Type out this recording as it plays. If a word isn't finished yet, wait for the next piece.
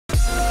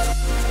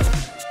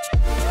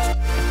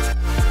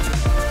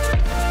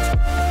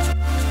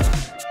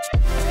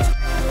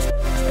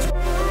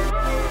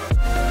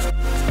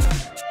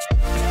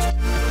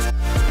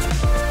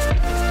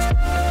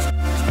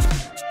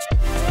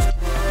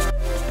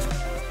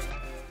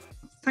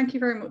thank you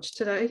very much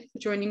today for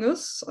joining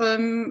us.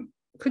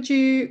 Could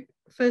you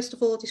first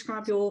of all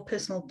describe your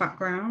personal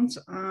background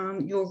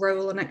and your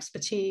role and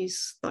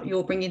expertise that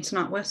you're bringing to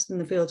NatWest in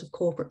the field of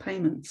corporate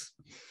payments?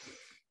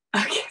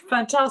 Okay,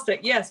 fantastic.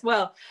 Yes,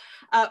 well,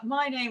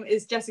 my name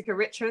is Jessica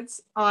Richards.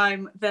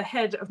 I'm the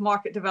head of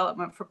market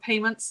development for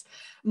payments.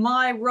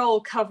 My role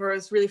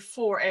covers really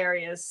 4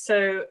 areas.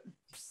 So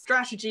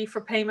strategy for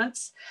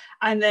payments,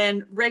 and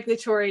then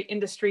regulatory,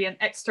 industry, and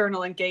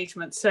external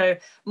engagement. So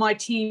my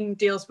team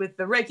deals with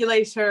the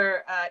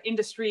regulator,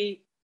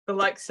 industry, the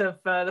likes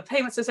of the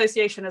Payments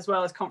Association, as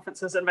well as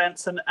conferences,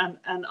 events,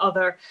 and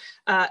other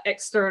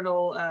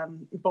external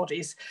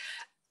bodies.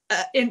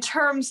 In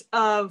terms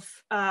of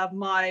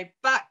my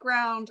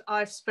background,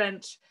 I've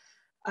spent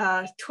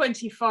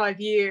 25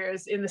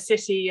 years in the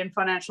city in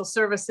financial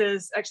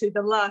services. Actually,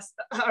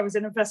 I was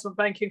in investment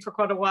banking for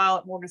quite a while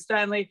at Morgan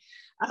Stanley,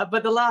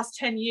 but the last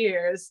 10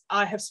 years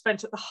I have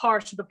spent at the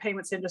heart of the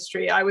payments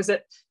industry. I was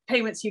at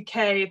Payments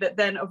UK, that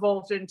then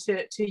evolved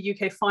into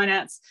UK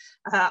Finance.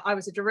 I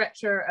was a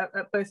director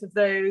at both of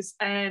those,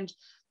 and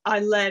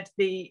I led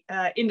the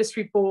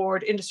industry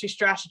board, industry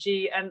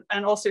strategy,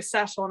 and also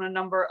sat on a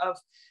number of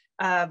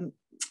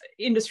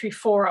industry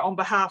fora on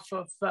behalf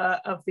of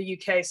the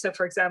UK. So,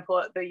 for example,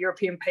 at the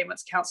European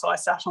Payments Council, I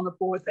sat on the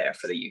board there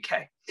for the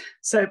UK.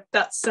 So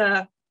that's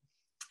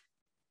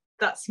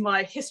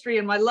my history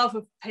and my love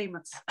of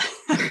payments.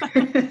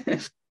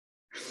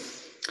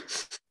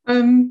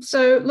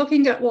 So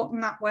looking at what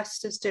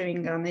NatWest is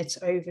doing and its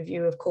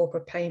overview of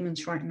corporate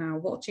payments right now,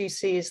 what do you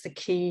see as the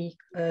key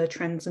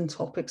trends and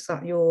topics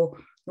that you're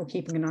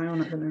keeping an eye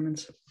on at the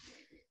moment?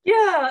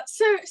 Yeah,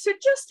 so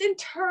just in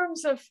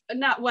terms of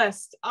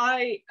NatWest,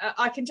 I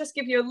can just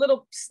give you a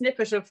little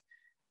snippet of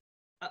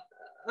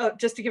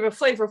just to give a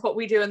flavour of what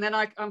we do, and then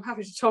I'm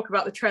happy to talk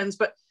about the trends.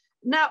 But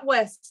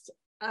NatWest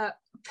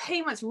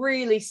payments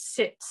really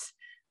sits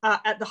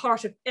at the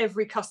heart of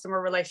every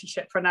customer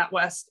relationship for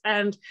NatWest,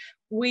 and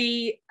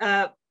we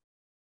at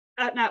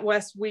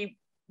NatWest we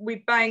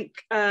bank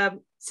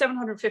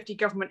 750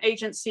 government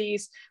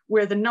agencies.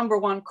 We're the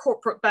 #1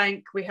 corporate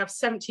bank. We have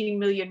 17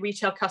 million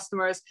retail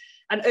customers,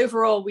 and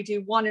overall we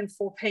do 1 in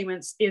 4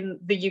 payments in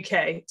the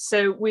UK.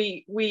 So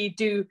we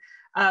do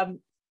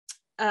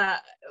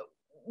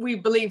we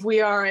believe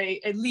we are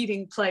a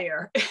leading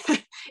player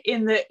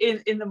in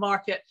the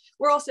market.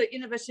 We're also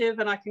innovative,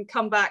 and I can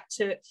come back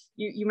to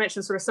you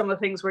mentioned sort of some of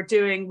the things we're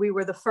doing. We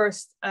were the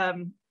first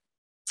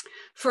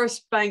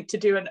bank to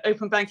do an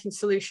open banking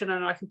solution,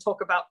 and I can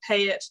talk about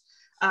Pay It,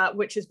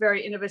 which is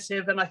very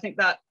innovative. And I think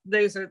that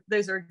those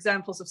are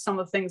examples of some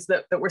of the things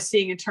that we're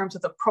seeing in terms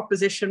of the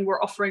proposition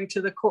we're offering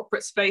to the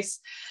corporate space.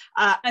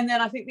 And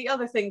then I think the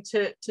other thing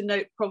to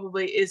note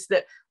probably is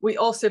that we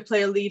also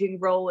play a leading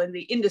role in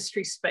the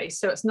industry space.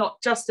 So it's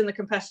not just in the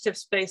competitive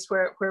space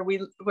where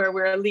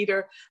we're a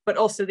leader, but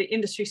also the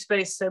industry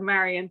space. So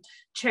Marion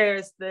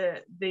chairs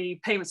the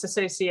Payments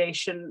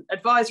Association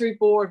Advisory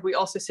Board. We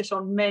also sit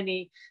on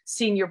many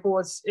senior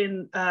boards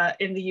in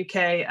the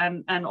UK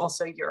and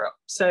also Europe.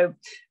 So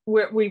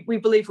we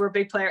believe we're a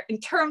big player. In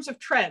terms of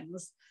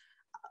trends,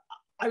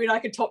 I mean, I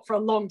could talk for a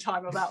long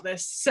time about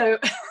this. So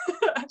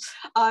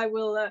I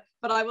will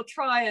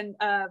try and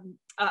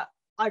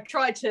I've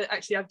tried to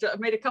actually, I've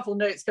made a couple of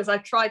notes because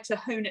I've tried to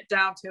hone it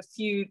down to a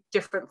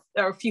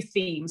few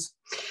themes.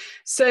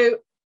 So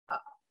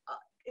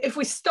if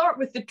we start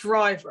with the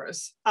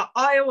drivers,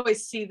 I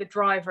always see the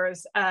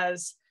drivers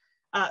as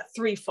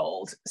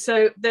threefold.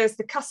 So there's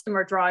the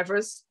customer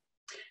drivers,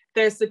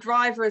 there's the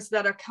drivers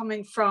that are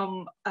coming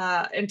from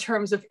in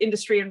terms of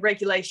industry and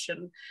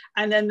regulation,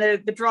 and then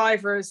the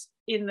drivers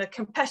in the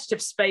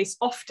competitive space,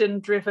 often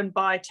driven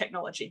by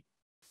technology,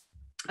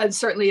 and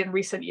certainly in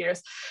recent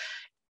years.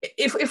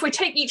 If we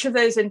take each of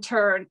those in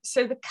turn,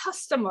 so the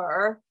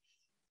customer,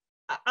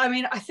 I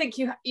mean, I think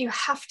you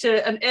have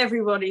to, and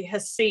everybody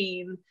has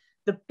seen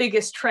the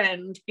biggest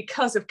trend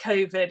because of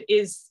COVID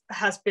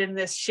has been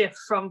this shift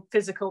from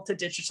physical to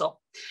digital.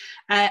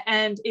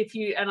 And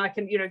I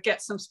can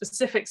get some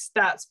specific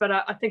stats, but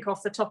I think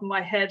off the top of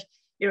my head,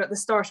 at the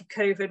start of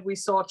COVID, we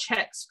saw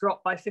checks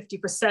drop by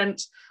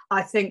 50%.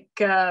 I think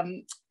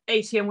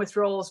ATM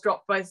withdrawals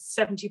dropped by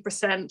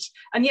 70%.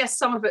 And yes,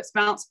 some of it's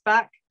bounced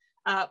back,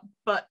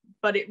 but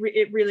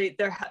it really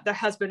there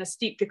has been a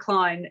steep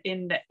decline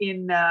in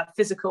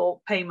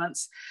physical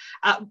payments.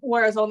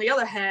 Whereas on the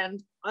other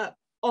hand,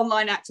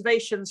 online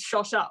activations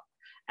shot up,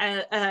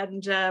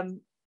 and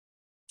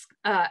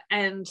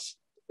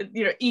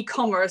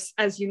e-commerce,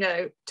 as you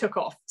know, took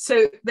off.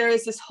 So there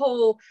is this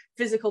whole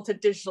physical to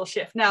digital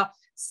shift. Now,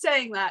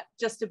 saying that,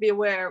 just to be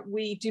aware,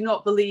 we do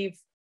not believe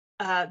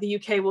the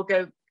UK will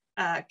go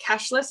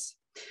cashless.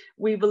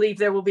 We believe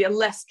there will be a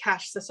less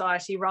cash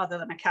society rather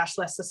than a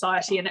cashless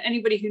society, and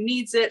anybody who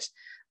needs it,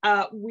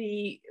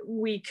 we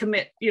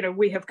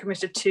have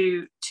committed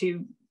to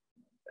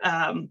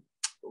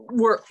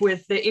work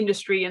with the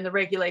industry and the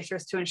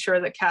regulators to ensure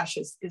that cash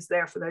is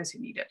there for those who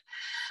need it.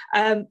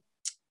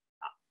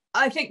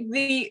 I think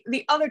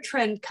the other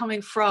trend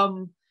coming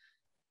from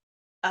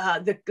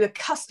the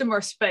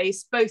customer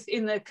space, both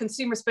in the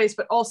consumer space,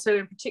 but also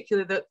in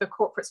particular the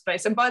corporate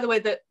space. And by the way,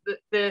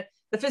 the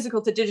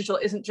physical to digital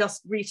isn't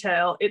just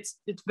retail; it's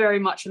very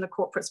much in the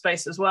corporate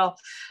space as well.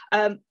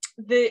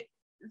 The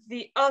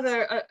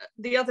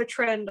other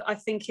trend, I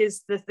think,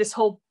 is this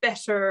whole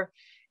better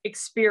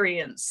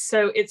experience.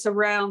 So it's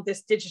around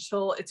this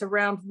digital, it's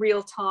around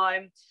real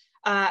time,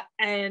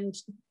 and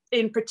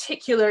in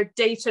particular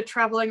data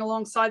traveling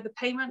alongside the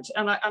payment.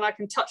 And I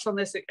can touch on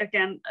this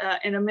again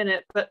in a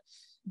minute, but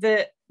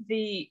the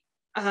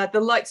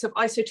likes of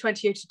ISO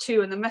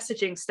 20082 and the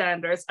messaging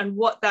standards and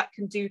what that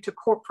can do to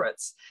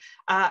corporates.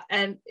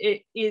 And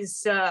it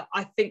is,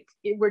 I think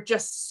we're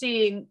just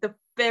seeing the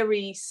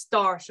very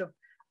start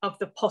of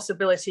the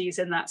possibilities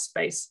in that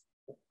space.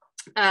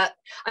 I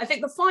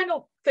think the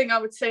final thing I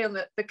would say on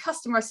the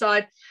customer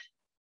side,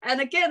 and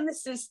again,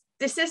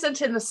 this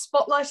isn't in the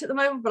spotlight at the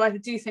moment, but I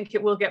do think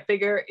it will get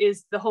bigger,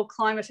 is the whole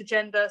climate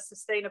agenda,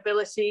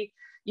 sustainability.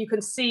 You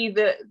can see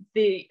the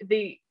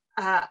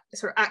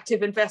sort of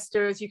active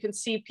investors, you can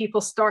see people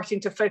starting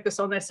to focus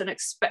on this and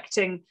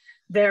expecting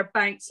their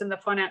banks and the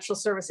financial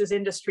services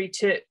industry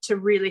to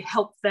really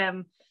help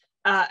them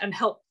and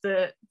help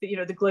the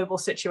global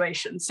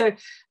situation. So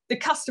the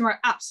customer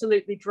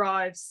absolutely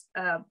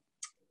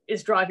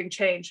is driving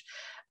change.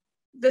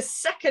 The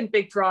second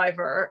big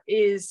driver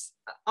is,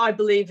 I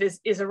believe,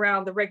 is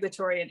around the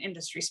regulatory and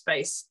industry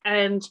space.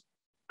 And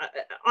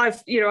I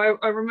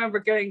remember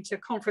going to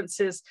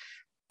conferences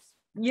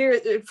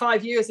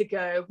 5 years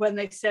ago when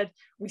they said,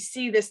 we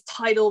see this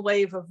tidal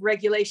wave of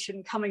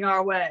regulation coming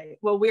our way.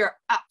 Well, we are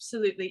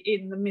absolutely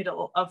in the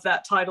middle of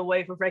that tidal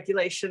wave of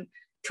regulation,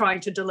 trying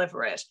to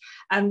deliver it.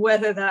 And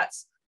whether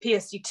that's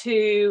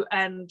PSD2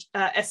 and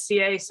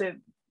SCA, so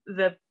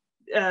the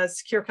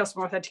secure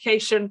customer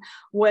authentication,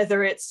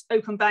 whether it's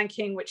open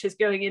banking, which is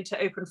going into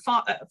open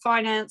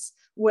finance,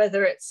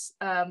 whether it's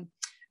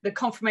the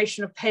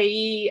confirmation of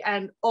payee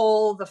and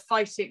all the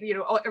fighting,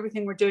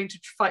 everything we're doing to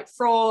fight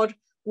fraud,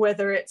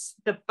 whether it's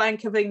the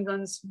Bank of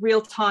England's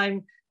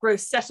real-time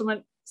gross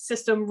settlement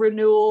system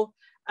renewal,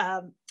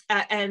 and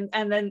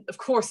then of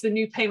course the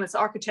new payments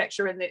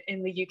architecture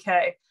in the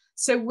UK.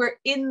 So we're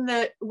in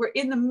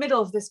the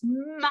middle of this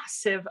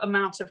massive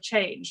amount of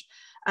change.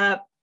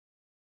 But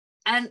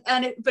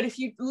if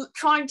you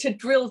trying to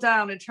drill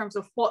down in terms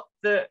of what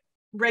the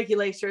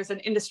regulators and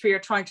industry are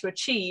trying to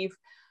achieve,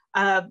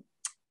 and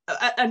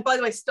by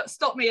the way,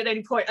 stop me at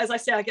any point. As I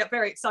say, I get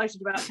very excited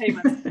about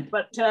payments,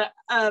 but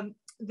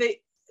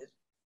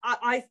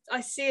I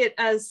see it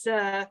as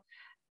a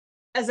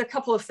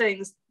couple of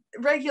things.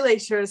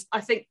 Regulators,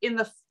 I think,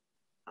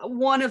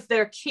 one of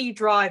their key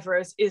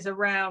drivers is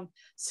around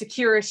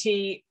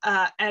security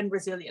and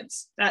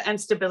resilience and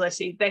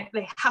stability. They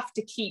have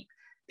to keep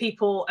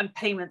people and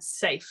payments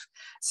safe.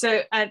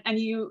 So, and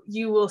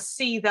you will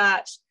see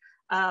that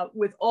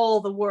with all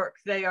the work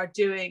they are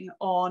doing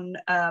on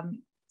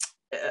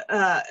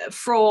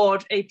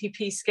fraud,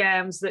 APP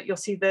scams, that you'll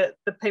see the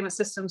payment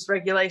systems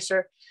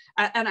regulator.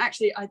 And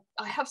actually, I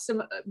have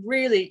some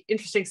really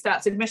interesting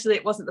stats. Admittedly,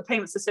 it wasn't the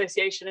Payments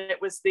Association,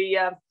 it was the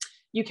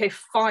UK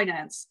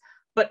Finance,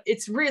 but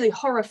it's really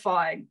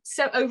horrifying.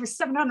 Over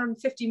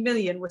 750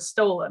 million was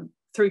stolen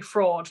through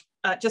fraud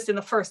just in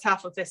the first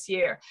half of this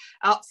year,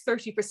 up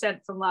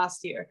 30% from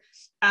last year.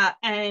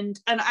 And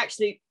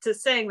actually, to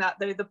saying that,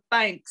 though, the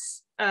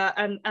banks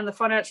and the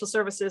financial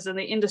services and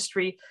the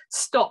industry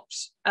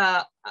stopped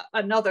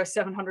another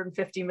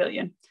 750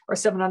 million or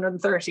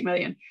 730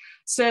 million.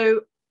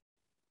 So,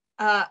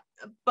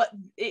 but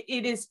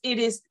it is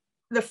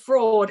the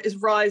fraud is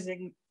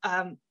rising,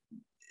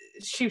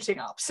 shooting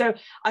up. So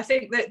I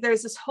think that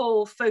there's this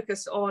whole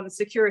focus on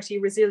security,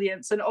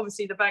 resilience, and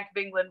obviously the Bank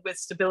of England with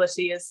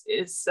stability has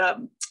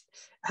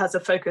a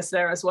focus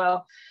there as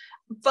well.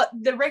 But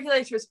the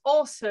regulators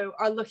also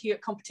are looking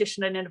at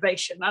competition and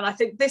innovation, and I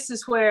think this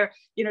is where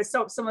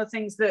some of the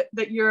things that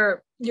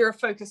you're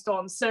focused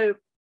on. So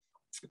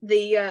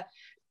the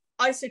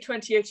ISO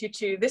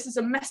 20082, this is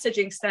a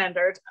messaging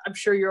standard. I'm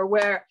sure you're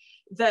aware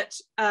that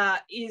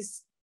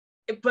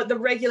but the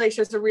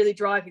regulators are really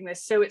driving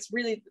this. So it's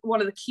really one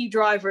of the key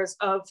drivers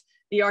of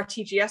the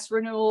RTGS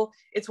renewal.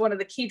 It's one of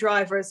the key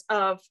drivers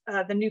of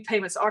the new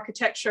payments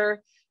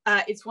architecture.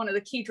 It's one of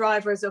the key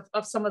drivers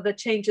of some of the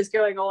changes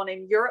going on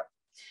in Europe.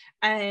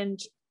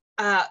 And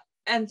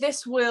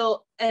this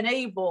will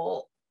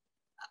enable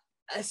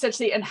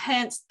essentially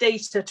enhanced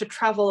data to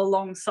travel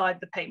alongside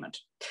the payment.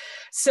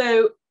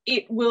 So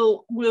it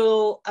will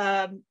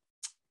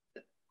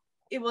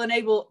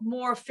enable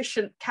more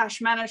efficient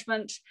cash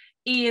management,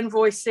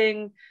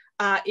 e-invoicing.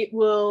 It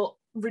will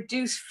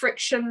reduce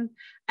friction,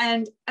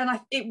 and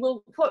it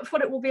will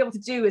what it will be able to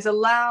do is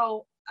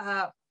allow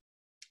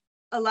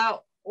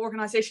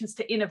organizations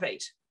to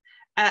innovate.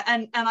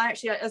 And I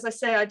actually, as I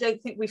say, I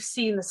don't think we've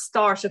seen the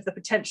start of the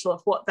potential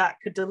of what that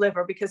could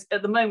deliver, because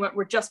at the moment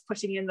we're just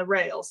putting in the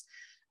rails,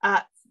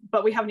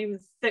 but we haven't even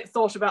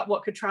thought about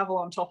what could travel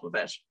on top of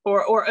it,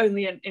 or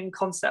only in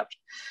concept.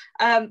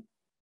 I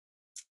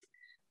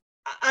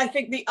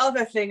think the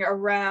other thing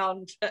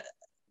around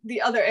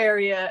the other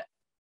area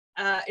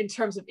in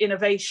terms of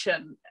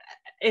innovation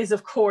is,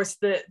 of course,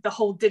 the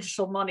whole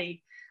digital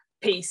money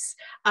piece.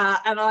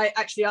 And I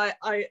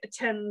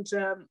attend,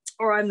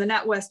 or I'm the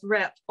NatWest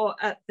rep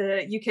at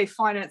the UK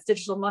Finance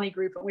Digital Money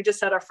Group, and we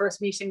just had our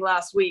first meeting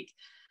last week.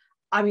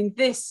 I mean,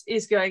 this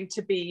is going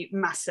to be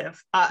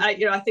massive.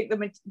 I think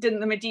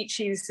didn't the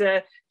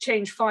Medicis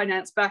change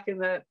finance back in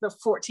the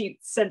 14th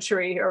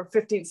century or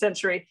 15th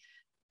century?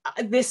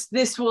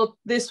 This will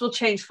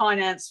change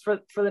finance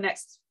for the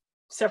next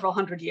several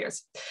hundred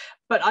years.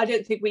 But I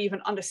don't think we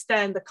even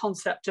understand the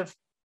concept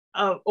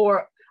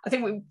or I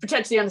think we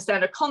potentially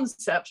understand a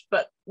concept,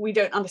 but we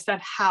don't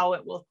understand how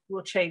it will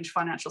change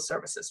financial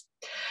services.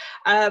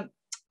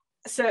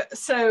 So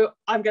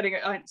I'm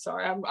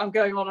sorry, I'm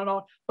going on and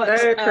on.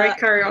 But no, great,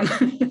 carry on.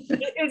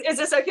 is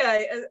this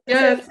okay?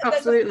 Yeah,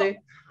 absolutely.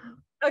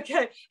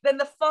 Okay, then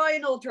the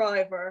final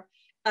driver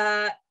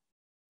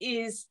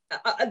is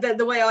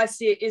the way I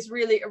see it is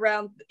really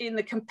around in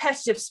the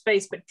competitive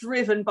space, but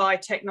driven by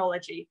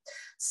technology.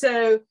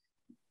 So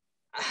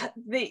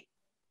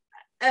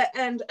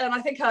and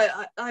I think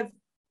I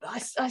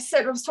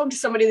said, I was talking to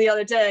somebody the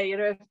other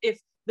day, if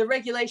the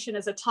regulation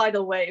is a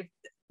tidal wave,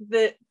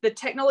 the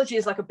technology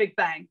is like a big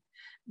bang.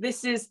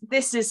 This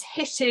is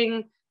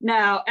hitting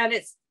now, and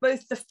it's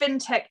both the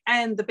fintech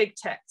and the big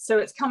tech. So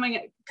it's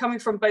coming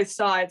from both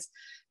sides.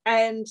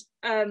 And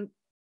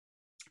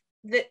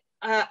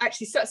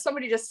actually,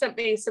 somebody just sent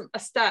me a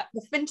stat.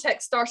 The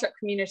fintech startup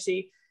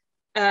community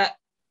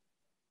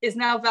is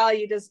now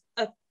valued as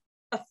a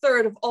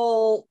third of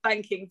all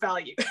banking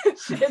value.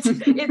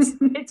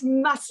 it's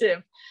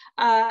massive,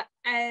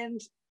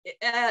 and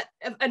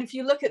if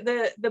you look at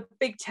the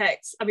big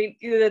techs, I mean,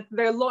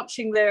 they're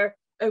launching their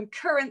own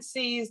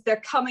currencies.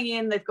 They're coming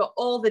in. They've got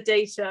all the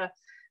data.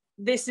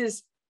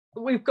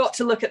 We've got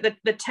to look at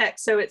the tech.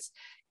 So it's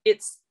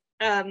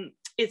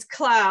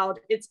cloud,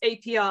 it's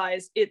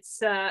APIs,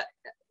 it's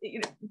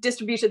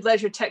distributed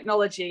ledger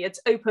technology, it's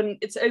open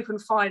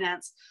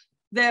finance.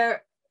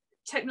 Their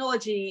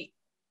technology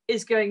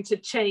is going to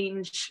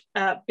change,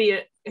 be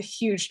a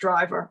huge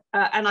driver,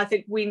 and I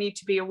think we need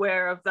to be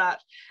aware of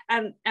that.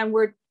 And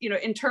we're,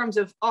 in terms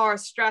of our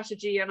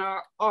strategy and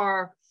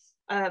our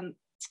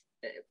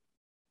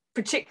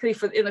particularly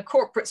in the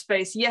corporate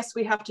space, yes,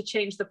 we have to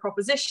change the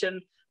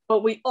proposition,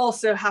 but we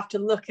also have to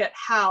look at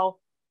how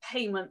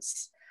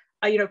payments,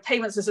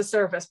 payments as a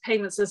service,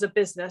 payments as a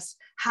business,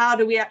 how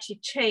do we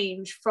actually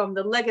change from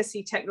the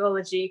legacy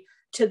technology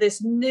to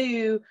this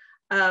new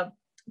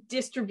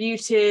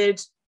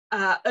distributed,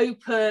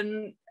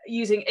 open,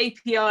 using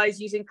APIs,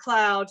 using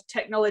cloud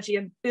technology,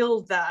 and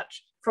build that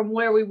from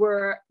where we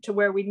were to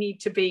where we need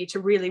to be to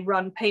really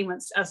run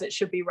payments as it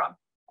should be run.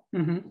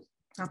 Mm-hmm.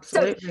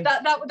 Absolutely. So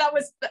that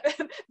was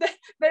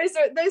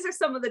those are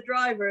some of the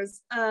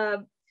drivers.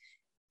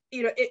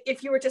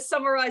 If you were to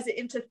summarize it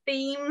into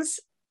themes,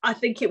 I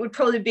think it would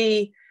probably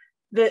be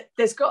that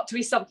there's got to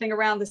be something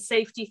around the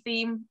safety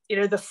theme.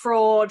 The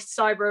fraud,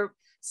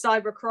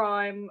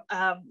 cybercrime,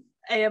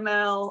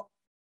 AML.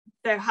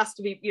 There has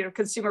to be,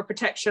 consumer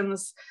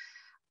protections.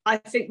 I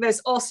think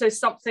there's also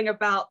something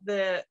about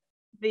the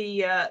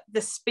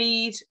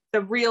speed,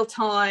 the real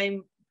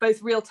time,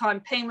 both real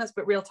time payments,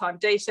 but real time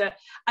data,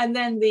 and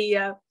then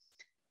the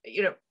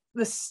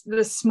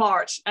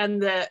smart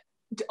and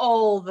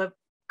all the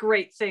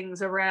great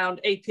things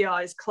around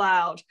APIs,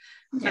 cloud,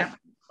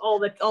 all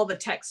the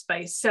tech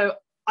space. So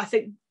I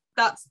think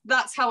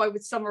that's how I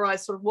would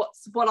summarize sort of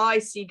what I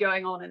see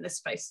going on in this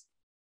space.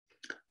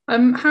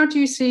 How do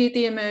you see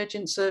the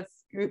emergence of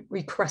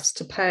request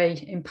to pay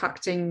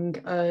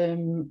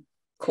impacting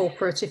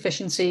corporate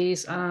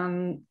efficiencies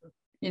and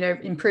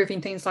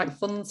improving things like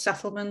fund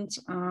settlement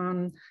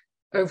and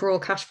overall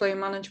cash flow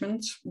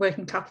management,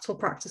 working capital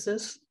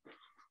practices?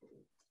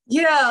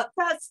 Yeah,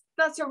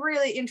 that's a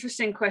really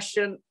interesting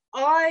question.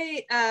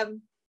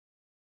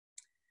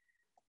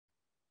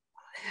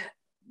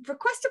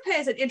 Request to pay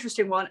is an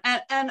interesting one,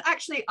 and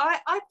actually I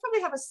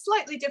probably have a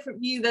slightly different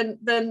view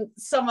than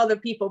some other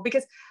people,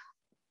 because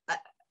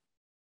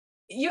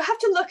you have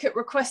to look at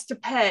request to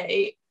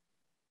pay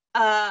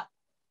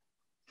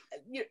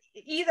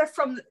either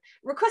from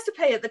request to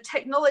pay at the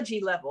technology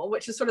level,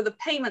 which is sort of the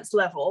payments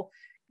level.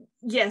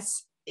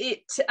 Yes,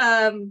 we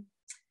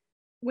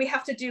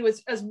have to do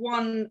as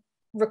one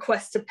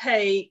request to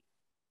pay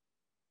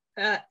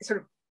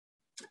sort of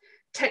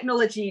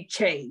technology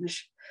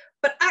change.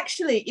 But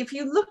actually, if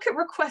you look at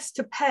request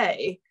to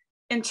pay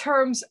in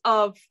terms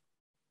of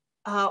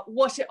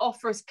what it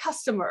offers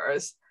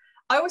customers,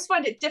 I always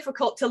find it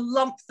difficult to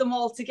lump them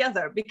all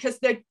together because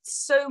there are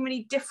so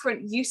many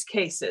different use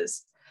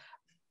cases.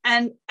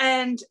 And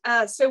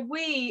so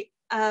we've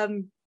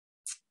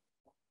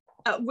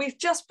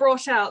just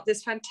brought out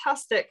this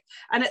fantastic,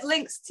 and it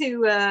links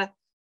to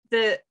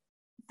the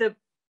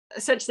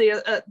essentially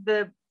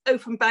the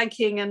open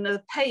banking and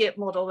the pay it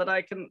model that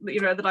I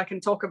can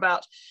talk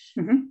about.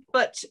 Mm-hmm.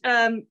 But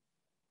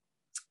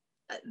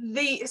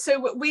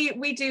so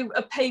we do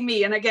a pay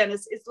me, and again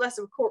it's less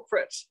of a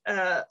corporate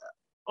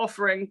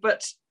offering,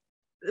 but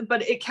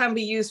it can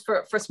be used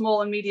for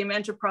small and medium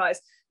enterprise,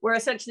 where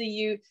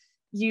essentially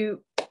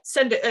you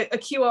send a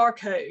QR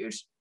code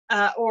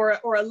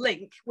or a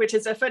link, which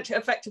is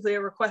effectively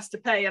a request to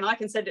pay, and I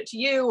can send it to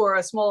you, or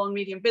a small and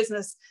medium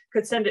business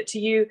could send it to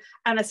you,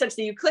 and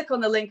essentially you click on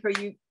the link or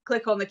you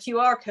click on the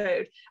QR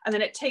code, and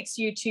then it takes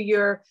you to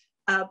your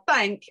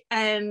bank,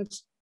 and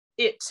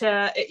it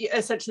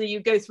essentially you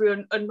go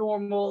through a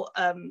normal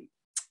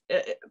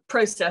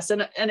process,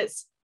 and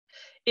it's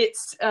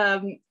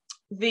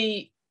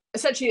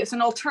essentially it's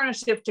an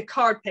alternative to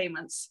card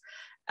payments,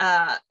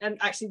 and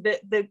actually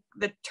the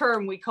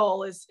term we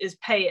call is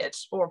pay it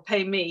or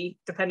pay me,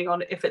 depending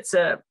on if it's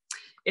a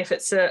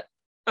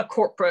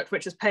corporate,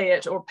 which is pay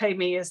it, or pay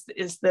me is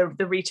the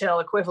retail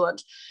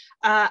equivalent,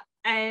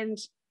 and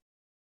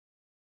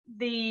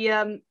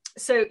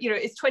so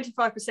it's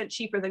 25%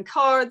 cheaper than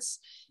cards.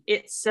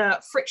 It's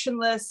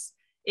frictionless.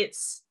 It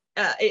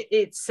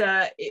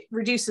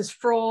reduces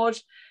fraud.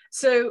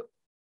 So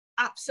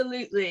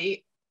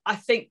absolutely, I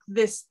think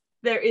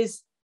there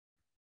is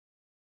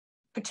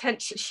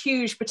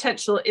huge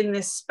potential in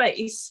this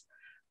space,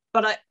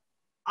 but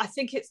I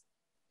think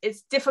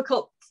it's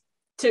difficult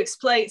to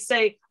explain.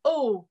 Say,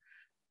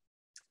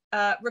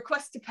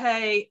 request to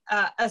pay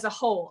as a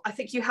whole. I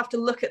think you have to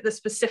look at the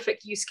specific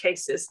use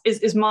cases.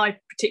 Is my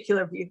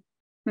particular view.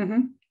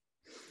 Mm-hmm.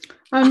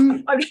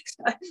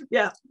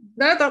 Yeah.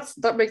 No,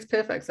 that makes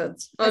perfect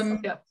sense.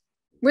 Yeah.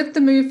 With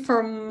the move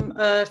from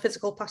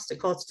physical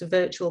plastic cards to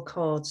virtual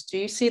cards, do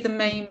you see the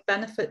main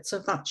benefits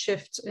of that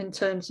shift in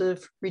terms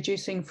of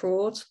reducing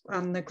fraud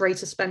and the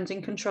greater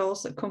spending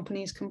controls that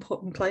companies can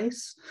put in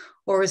place?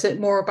 Or is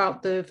it more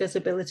about the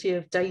visibility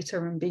of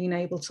data and being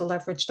able to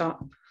leverage that?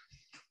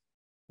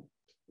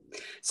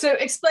 So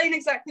explain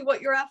exactly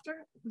what you're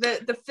after.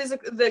 The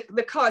physical,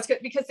 the cards,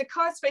 because the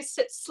card space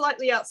sits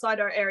slightly outside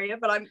our area,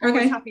 but I'm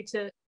always happy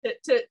to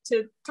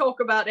talk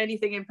about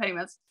anything in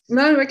payments.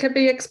 No, it could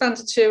be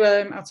expanded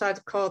to outside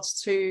of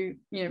cards to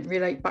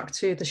relate back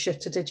to the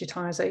shift to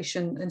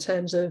digitization in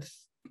terms of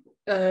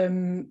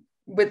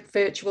with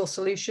virtual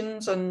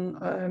solutions and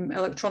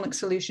electronic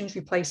solutions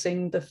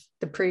replacing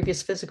the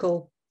previous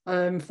physical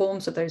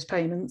forms of those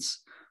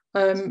payments.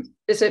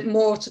 Is it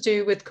more to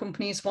do with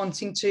companies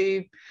wanting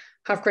to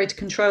have greater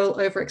control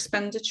over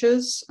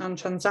expenditures and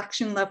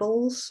transaction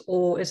levels,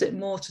 or is it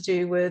more to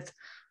do with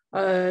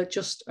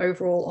just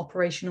overall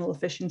operational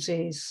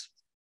efficiencies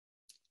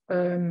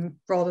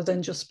rather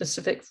than just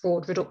specific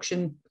fraud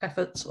reduction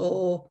efforts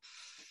or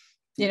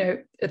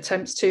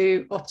attempts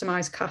to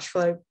optimize cash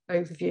flow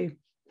overview?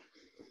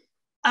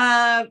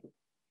 I'm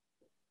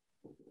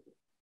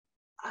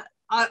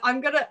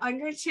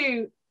going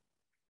to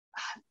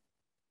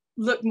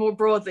look more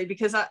broadly,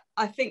 because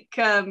I think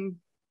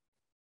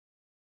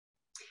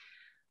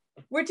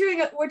we're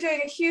doing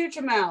a huge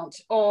amount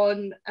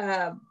on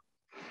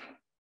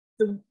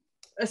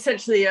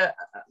essentially a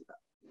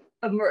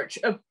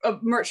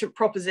merchant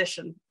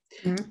proposition,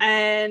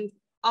 and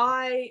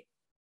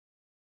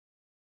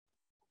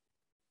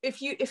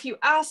if you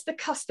ask the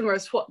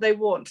customers what they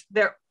want,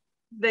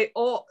 they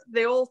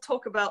all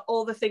talk about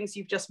all the things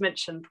you've just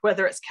mentioned,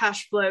 whether it's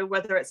cash flow,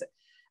 whether it's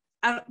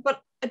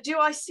but do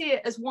I see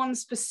it as one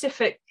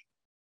specific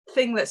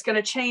thing that's going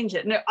to change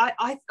it? No,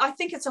 I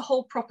think it's a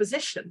whole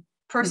proposition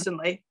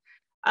personally.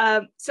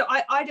 So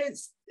I don't,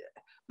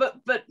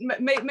 but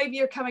maybe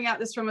you're coming at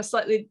this from a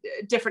slightly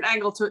different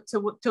angle to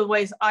the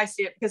ways I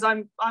see it, because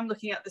I'm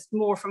looking at this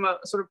more from a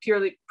sort of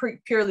purely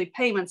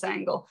payments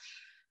angle.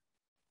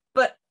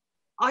 But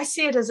I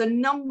see it as a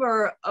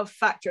number of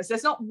factors.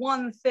 There's not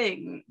one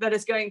thing that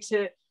is going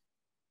to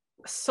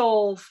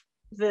solve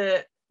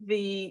their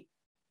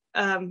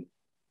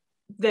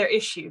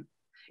issue.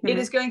 It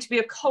is going to be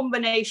a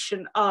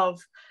combination of.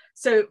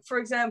 So, for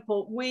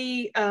example,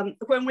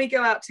 when we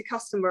go out to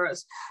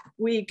customers,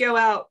 we go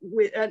out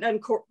with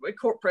and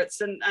corporates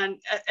and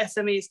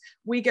SMEs.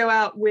 We go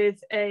out with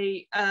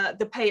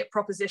the pay it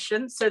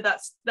proposition. So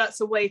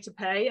that's a way to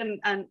pay, and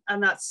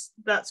that's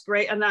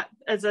great. And that,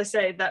 as I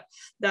say,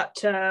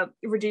 that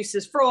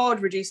reduces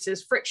fraud,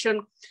 reduces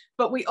friction.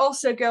 But we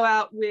also go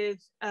out with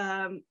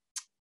a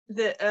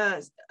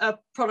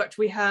product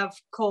we have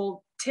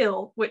called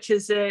Till, which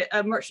is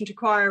a merchant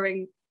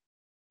acquiring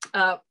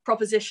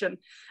proposition,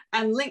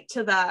 and linked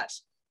to that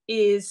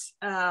is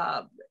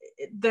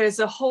there's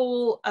a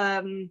whole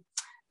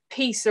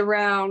piece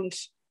around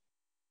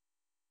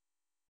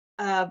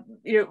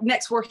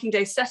next working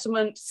day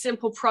settlement,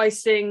 simple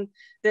pricing.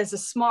 There's a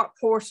smart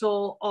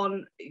portal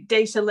on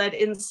data-led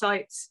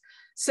insights.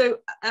 So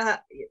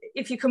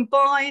if you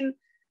combine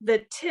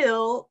the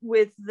Till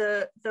with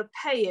the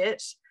pay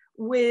it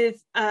with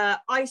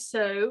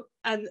ISO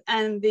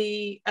and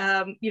the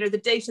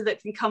the data that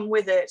can come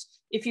with it,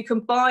 if you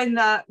combine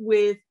that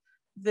with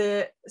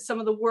some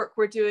of the work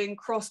we're doing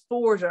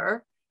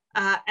cross-border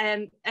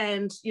and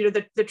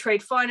the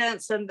trade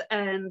finance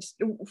and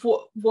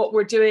what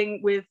we're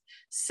doing with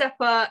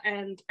SEPA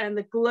and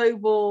the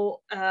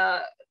global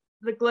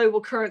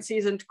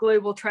currencies and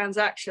global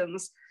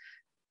transactions,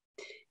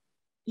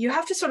 you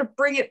have to sort of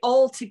bring it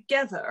all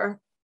together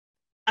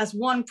as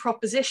one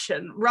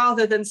proposition,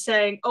 rather than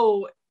saying,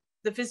 oh,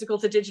 the physical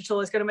to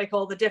digital is going to make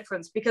all the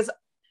difference. Because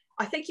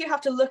I think you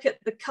have to look at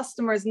the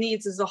customer's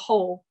needs as a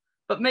whole.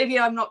 But maybe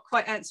I'm not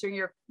quite answering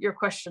your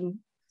question.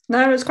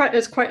 No, it's quite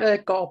a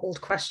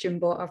garbled question,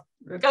 but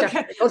I've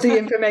definitely got the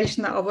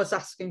information that I was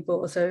asking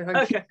for. So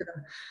thank you for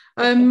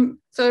that.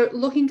 So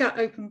looking at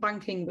open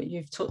banking that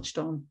you've touched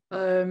on,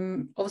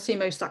 obviously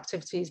most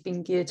activity has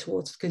been geared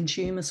towards the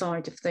consumer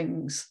side of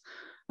things.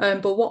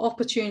 But what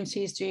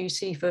opportunities do you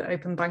see for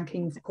open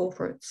banking for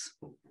corporates?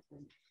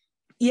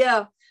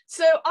 Yeah,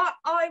 so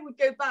I would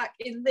go back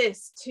in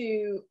this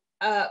to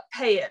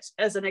Pay It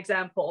as an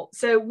example.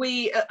 So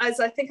we, as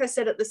I think I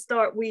said at the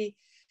start, we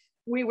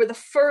were the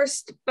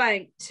first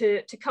bank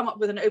to come up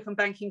with an open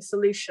banking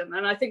solution.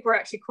 And I think we're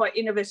actually quite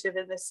innovative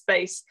in this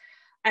space.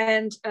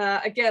 And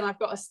again, I've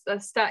got a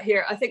stat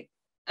here. I think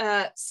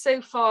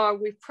so far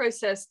we've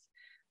processed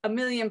 1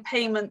 million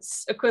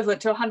payments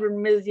equivalent to 100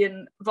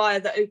 million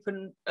via the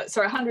open,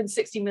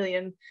 160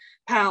 million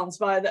pounds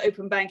via the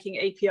open banking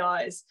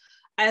APIs.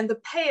 And the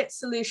Pay It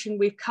solution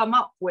we've come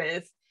up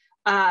with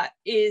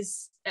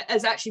is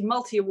actually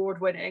multi-award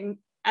winning.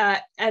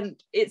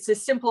 And it's a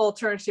simple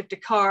alternative to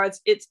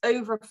cards. It's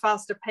over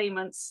faster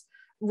payments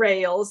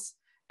rails,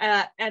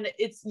 and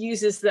it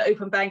uses the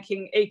open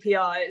banking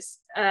APIs.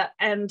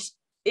 And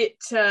it,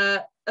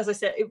 as I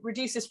said, it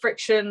reduces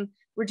friction,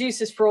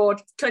 reduces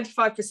fraud,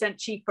 25%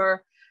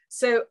 cheaper.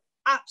 So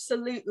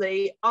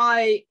absolutely,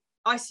 I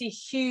see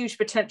huge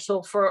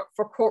potential for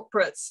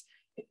corporates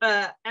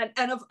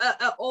and of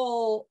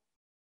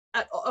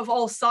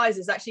all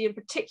sizes. Actually, in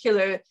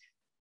particular,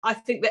 I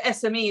think the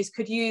SMEs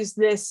could use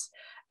this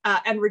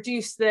and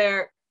reduce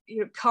their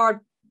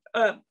card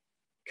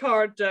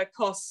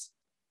costs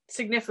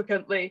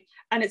significantly,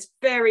 and it's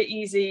very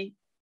easy.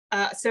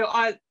 So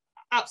I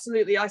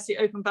see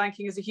open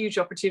banking as a huge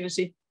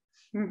opportunity.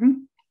 Mm-hmm.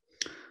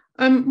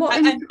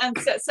 And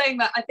saying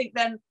that, I think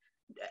then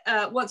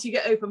once you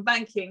get open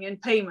banking in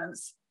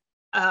payments,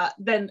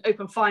 then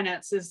open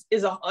finance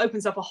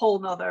opens up a whole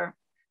nother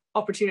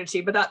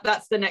opportunity. But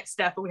that's the next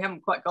step, and we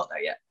haven't quite got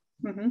there yet.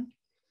 Mm-hmm.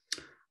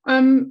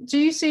 Do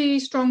you see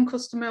strong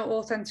customer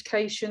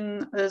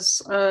authentication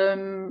as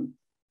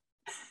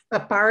a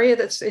barrier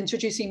that's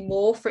introducing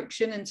more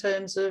friction in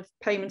terms of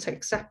payment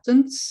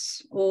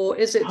acceptance, or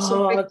is it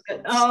something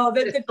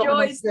the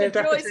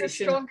joys of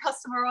strong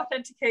customer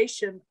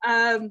authentication?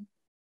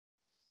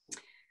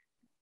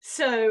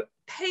 So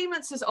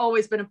payments has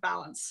always been a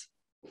balance.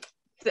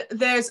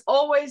 There's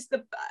always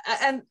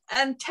and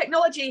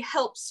technology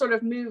helps sort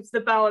of move the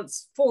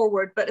balance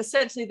forward, but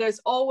essentially there's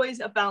always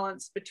a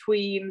balance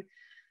between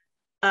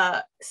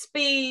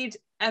speed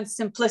and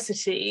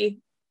simplicity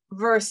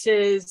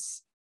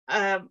versus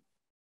the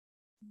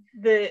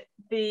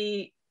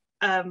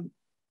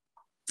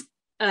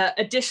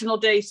additional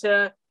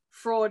data,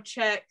 fraud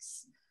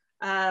checks,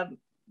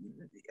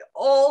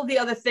 all the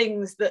other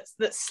things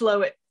that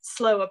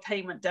slow a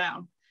payment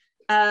down.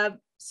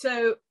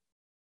 So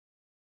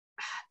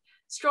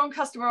strong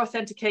customer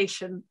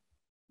authentication.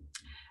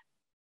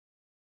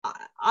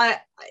 I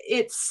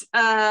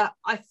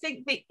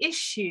think the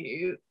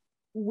issue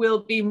will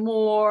be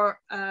more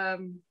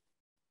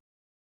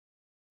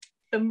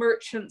the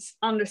merchants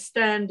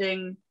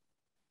understanding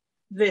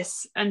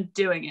this and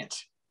doing it.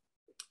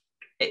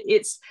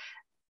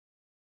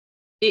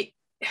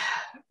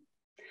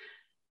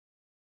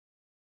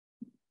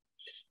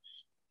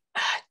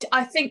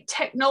 I think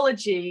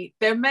technology,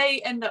 there may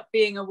end up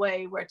being a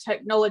way where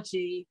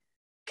technology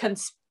can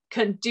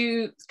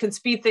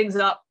speed things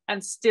up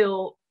and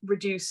still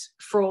reduce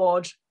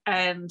fraud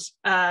and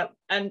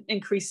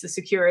increase the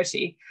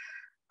security.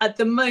 At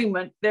the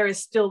moment, there is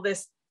still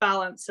this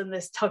balance and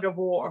this tug of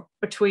war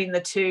between the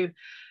two.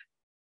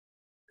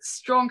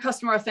 Strong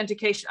customer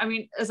authentication. I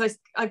mean, as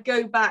I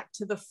go back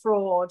to the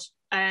fraud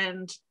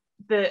and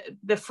the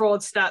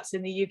fraud stats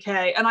in the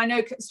UK, and I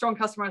know strong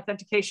customer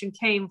authentication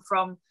came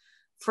from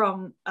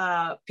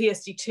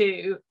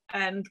PSD2,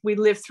 and we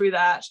lived through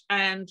that,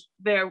 and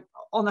there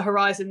on the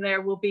horizon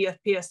there will be a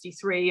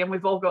PSD3, and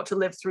we've all got to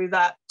live through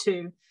that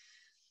too.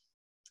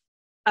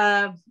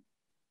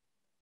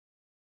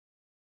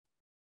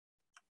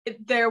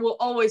 There will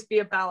always be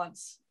a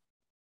balance,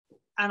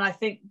 and I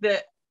think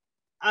the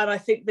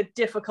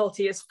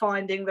difficulty is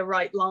finding the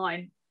right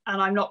line.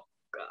 And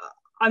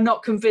I'm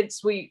not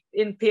convinced we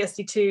in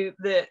PSD2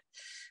 that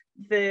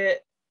the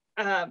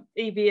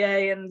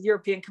EBA and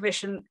European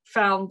Commission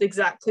found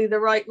exactly the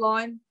right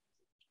line,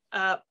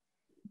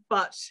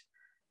 but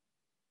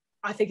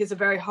I think it's a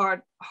very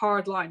hard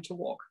line to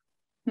walk.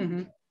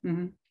 Mm-hmm.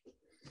 Mm-hmm.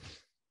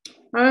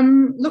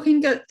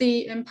 Looking at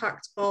the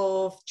impact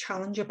of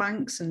challenger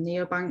banks and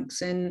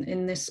neobanks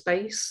in this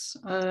space,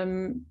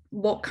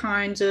 what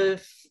kind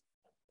of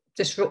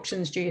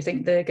disruptions do you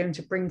think they're going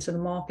to bring to the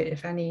market,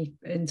 if any,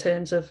 in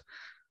terms of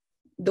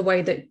the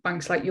way that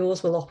banks like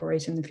yours will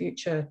operate in the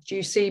future? Do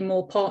you see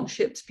more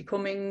partnerships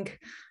becoming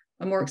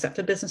a more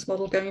accepted business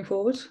model going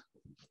forward?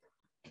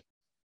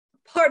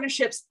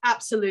 Partnerships,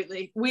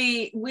 absolutely.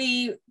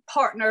 We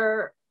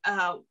partner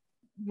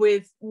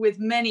with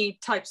many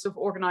types of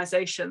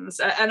organizations,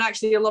 and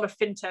actually a lot of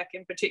fintech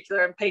in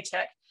particular and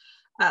paytech,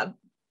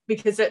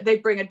 because they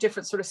bring a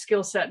different sort of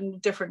skill set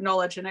and different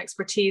knowledge and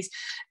expertise.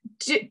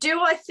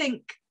 I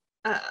think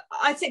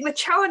the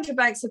challenger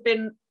banks have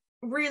been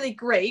really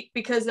great,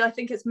 because I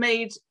think it's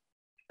made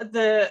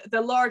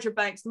the larger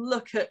banks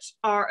look at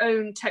our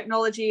own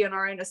technology and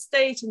our own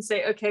estate and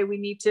say, okay, we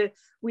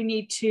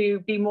need to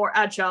be more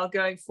agile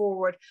going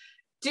forward.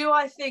 Do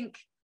I think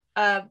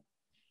the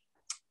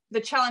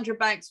challenger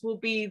banks will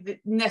be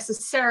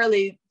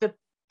necessarily the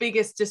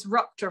biggest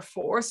disruptor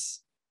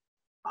force?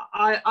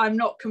 I'm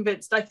not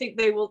convinced. I think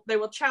they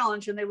will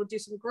challenge, and they will do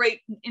some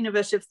great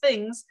innovative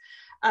things.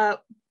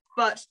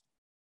 But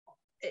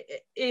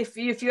if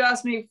you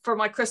ask me for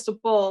my crystal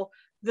ball,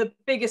 the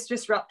biggest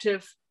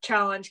disruptive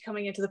challenge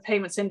coming into the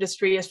payments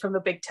industry is from the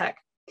big tech,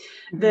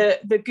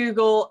 the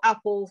Google,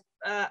 Apple's,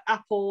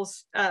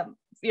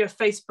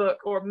 Facebook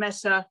or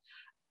Meta.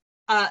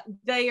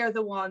 They are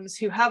the ones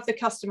who have the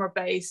customer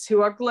base,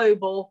 who are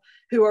global,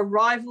 who are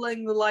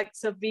rivaling the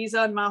likes of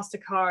Visa and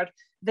MasterCard.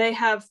 They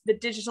have the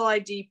digital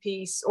ID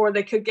piece, or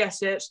they could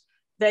get it.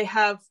 They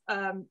have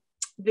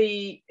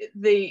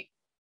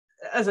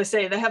as I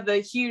say, they have the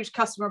huge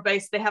customer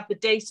base. They have the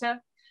data,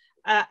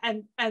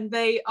 and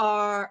they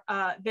are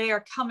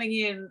coming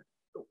in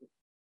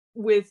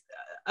with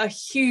a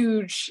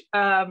huge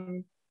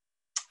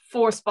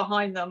force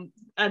behind them,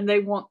 and they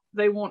want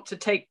to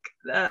take.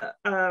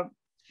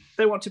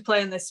 They want to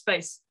play in this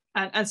space,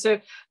 and so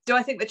do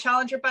I think the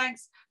challenger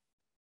banks?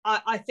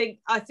 I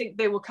think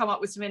they will come up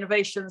with some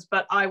innovations,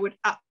 but I would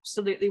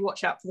absolutely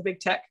watch out for the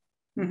big tech.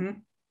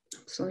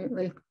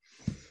 Absolutely.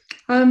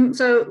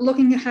 So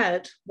looking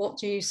ahead, what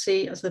do you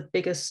see as the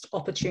biggest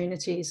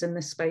opportunities in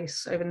this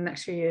space over the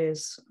next few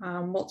years?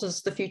 What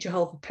does the future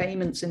hold for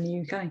payments in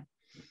the UK?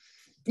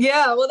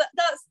 Yeah, well,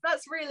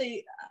 that's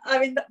really, I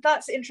mean,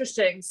 that's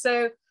interesting.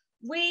 So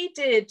we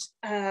did.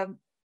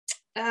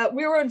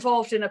 We were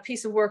involved in a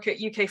piece of work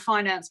at UK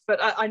Finance, but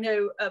I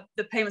know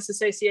the Payments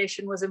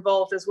Association was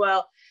involved as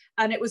well,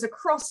 and it was a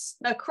cross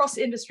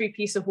industry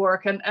piece of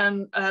work,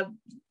 and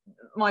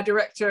my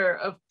director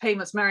of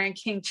payments, Marion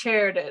King,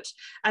 chaired it,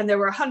 and there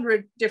were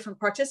 100 different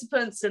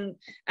participants and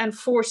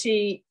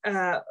 40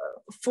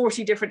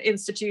 different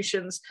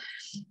institutions,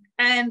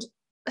 and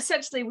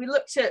essentially we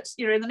looked at,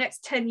 in the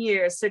next 10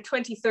 years, so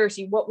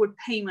 2030, what would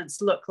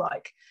payments look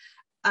like,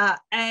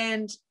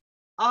 and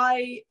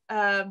I.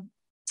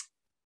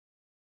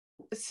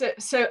 So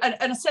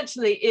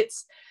essentially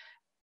it's,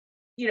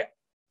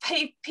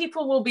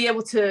 people will be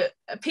able to,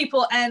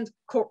 people and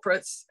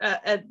corporates,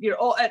 and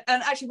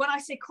actually when I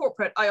say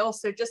corporate, I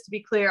also, just to be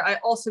clear, I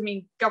also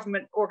mean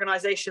government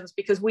organizations,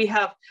 because we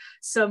have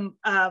some,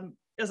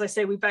 as I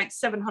say, we bank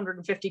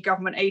 750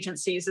 government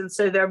agencies, and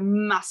so they're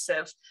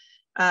massive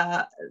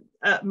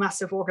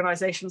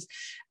organizations.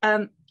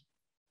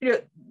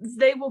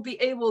 They will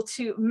be able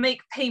to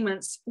make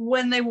payments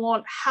when they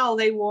want, how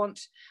they want,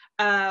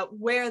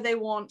 where they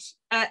want,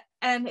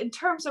 and in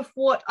terms of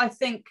what I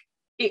think,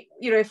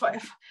 if I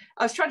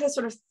was trying to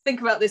sort of think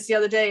about this the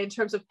other day in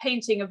terms of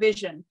painting a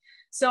vision.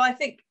 So I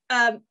think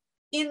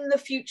in the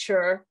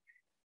future,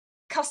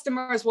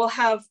 customers will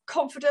have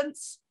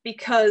confidence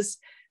because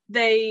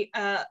there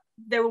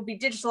will be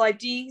digital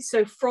ID,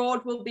 so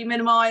fraud will be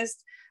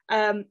minimized.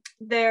 And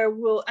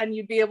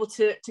you'd be able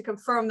to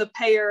confirm the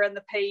payer and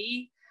the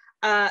payee.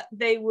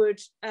 They would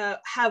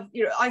have,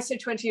 ISO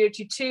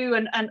 20022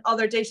 and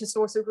other data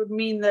sources would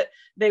mean that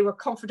they were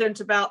confident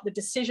about the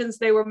decisions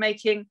they were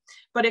making.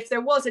 But if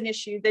there was an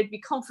issue, they'd be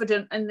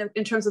confident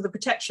in terms of the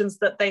protections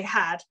that they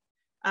had,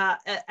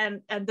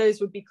 and those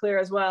would be clear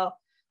as well.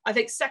 I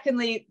think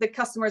secondly, the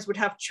customers would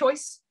have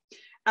choice,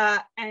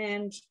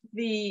 and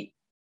the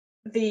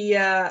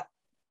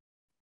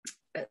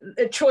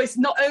choice,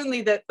 not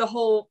only that the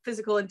whole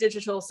physical and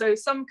digital. So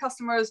some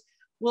customers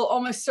will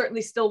almost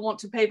certainly still want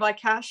to pay by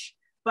cash,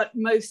 but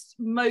most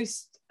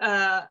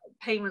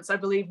payments, I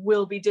believe,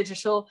 will be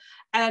digital.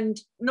 And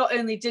not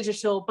only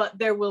digital, but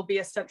there will be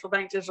a central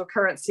bank digital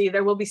currency.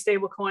 There will be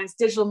stable coins.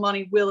 Digital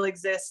money will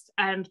exist,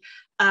 and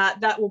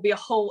that will be a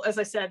whole. As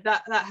I said,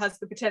 that has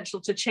the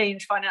potential to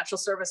change financial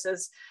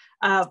services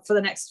for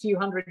the next few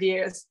hundred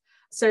years.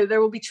 So there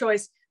will be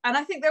choice. And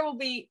I think there will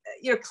be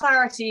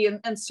clarity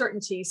and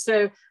certainty.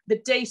 So the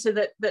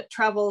data that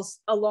travels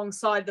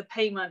alongside the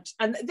payment,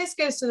 and this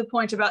goes to the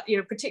point about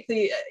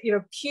particularly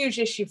huge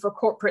issue for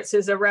corporates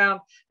is around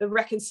the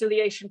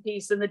reconciliation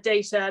piece and the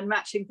data and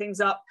matching things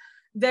up.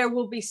 There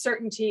will be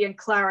certainty and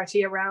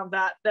clarity around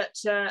that.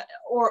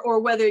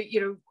 Or whether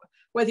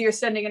you're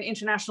sending an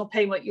international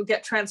payment, you'll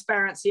get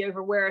transparency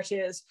over where it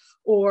is,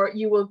 or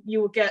you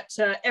will get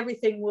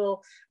everything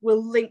will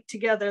link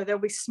together. There'll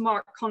be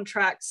smart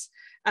contracts.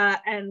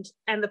 And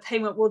the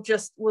payment will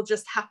just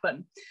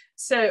happen.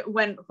 So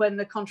when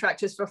the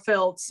contract is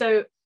fulfilled,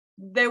 so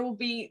there will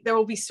be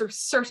sort of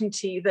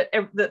certainty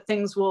that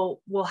things will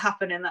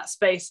happen in that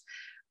space.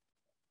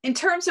 In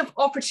terms of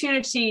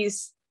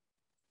opportunities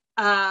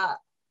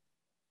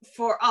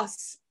for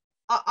us,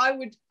 I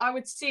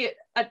would see it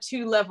at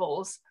two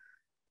levels.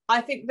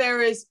 I think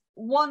there is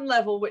one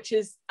level, which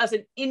is as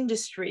an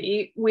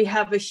industry, we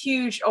have a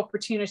huge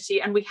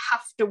opportunity and we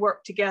have to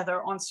work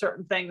together on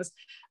certain things.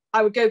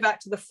 I would go back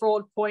to the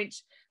fraud point.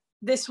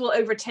 This will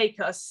overtake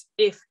us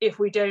if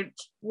we don't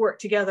work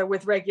together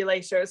with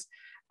regulators.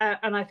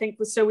 And I think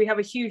so we have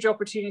a huge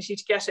opportunity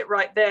to get it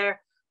right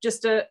there.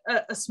 Just a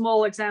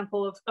small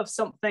example of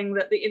something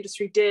that the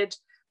industry did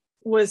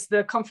was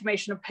the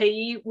confirmation of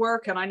payee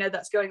work. And I know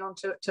that's going on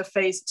to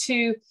phase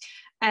 2.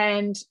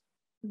 And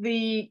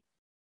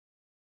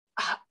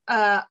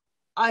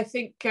I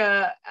think,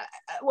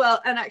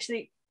 well, and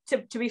actually,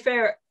 to be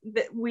fair,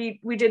 that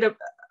we did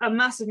a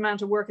massive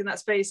amount of work in that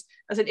space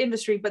as an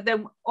industry, but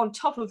then on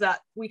top of that,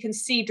 we can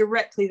see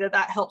directly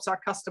that helps our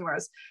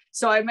customers.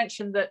 So I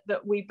mentioned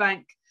that we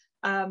bank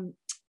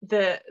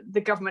the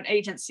government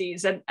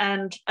agencies,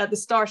 and at the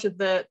start of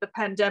the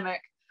pandemic,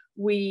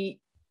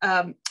 we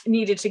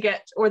needed to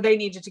get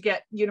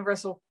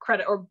universal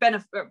credit or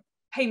benefit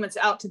payments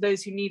out to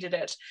those who needed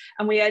it,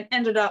 and we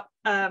ended up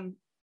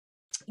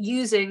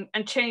using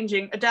and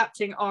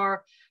adapting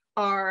our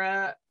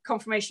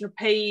confirmation of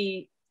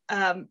payee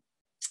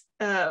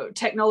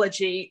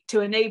technology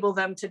to enable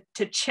them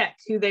to check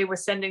who they were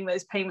sending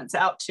those payments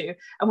out to.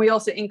 And we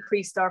also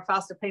increased our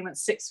faster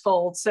payments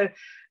 6-fold. So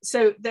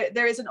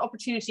there is an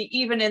opportunity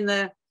even in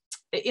the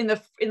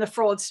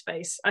fraud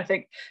space, I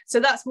think. So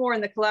that's more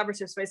in the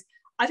collaborative space.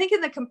 I think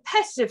in the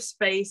competitive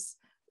space,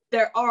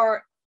 there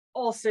are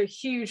also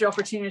huge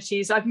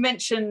opportunities. I've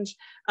mentioned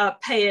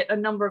Pay It a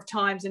number of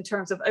times in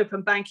terms of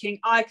open banking.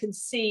 I can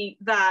see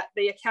that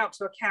the account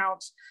to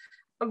account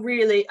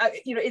really,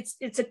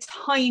 it's a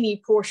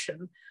tiny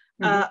portion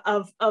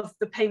of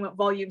the payment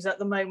volumes at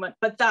the moment,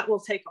 but that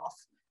will take off.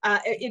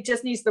 It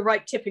just needs the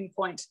right tipping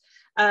point.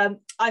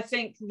 I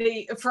think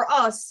for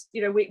us,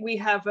 we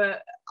have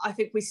I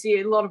think we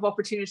see a lot of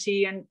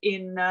opportunity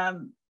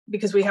in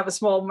because we have a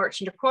small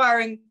merchant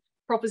acquiring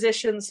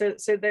proposition. So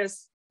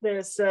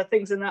there's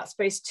things in that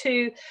space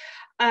too.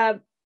 I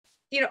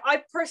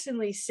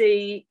personally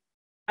see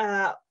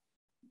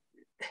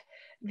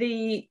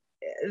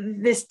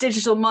this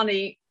digital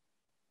money.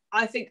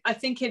 I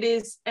think it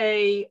is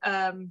we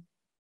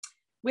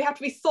have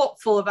to be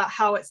thoughtful about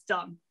how it's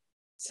done.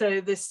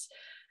 So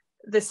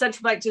the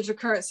central bank digital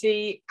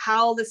currency,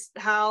 how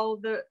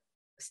the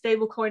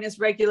stable coin is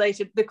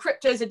regulated. The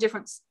crypto is a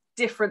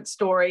different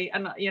story,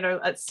 and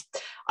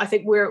I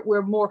think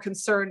we're more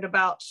concerned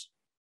about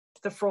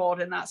the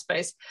fraud in that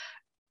space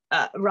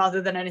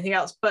rather than anything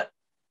else. But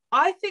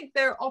I think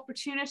there are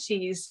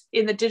opportunities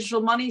in the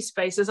digital money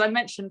space, as I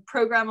mentioned,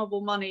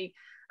 programmable money,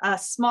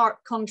 smart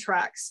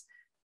contracts.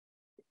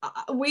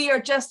 We are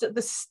just at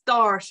the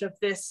start of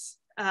this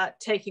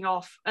taking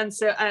off, and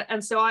so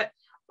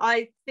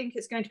I think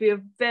it's going to be a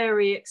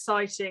very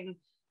exciting.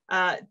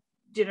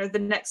 The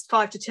next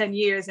 5 to 10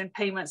 years in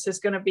payments is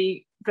going to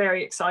be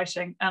very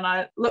exciting, and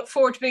I look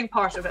forward to being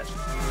part of it.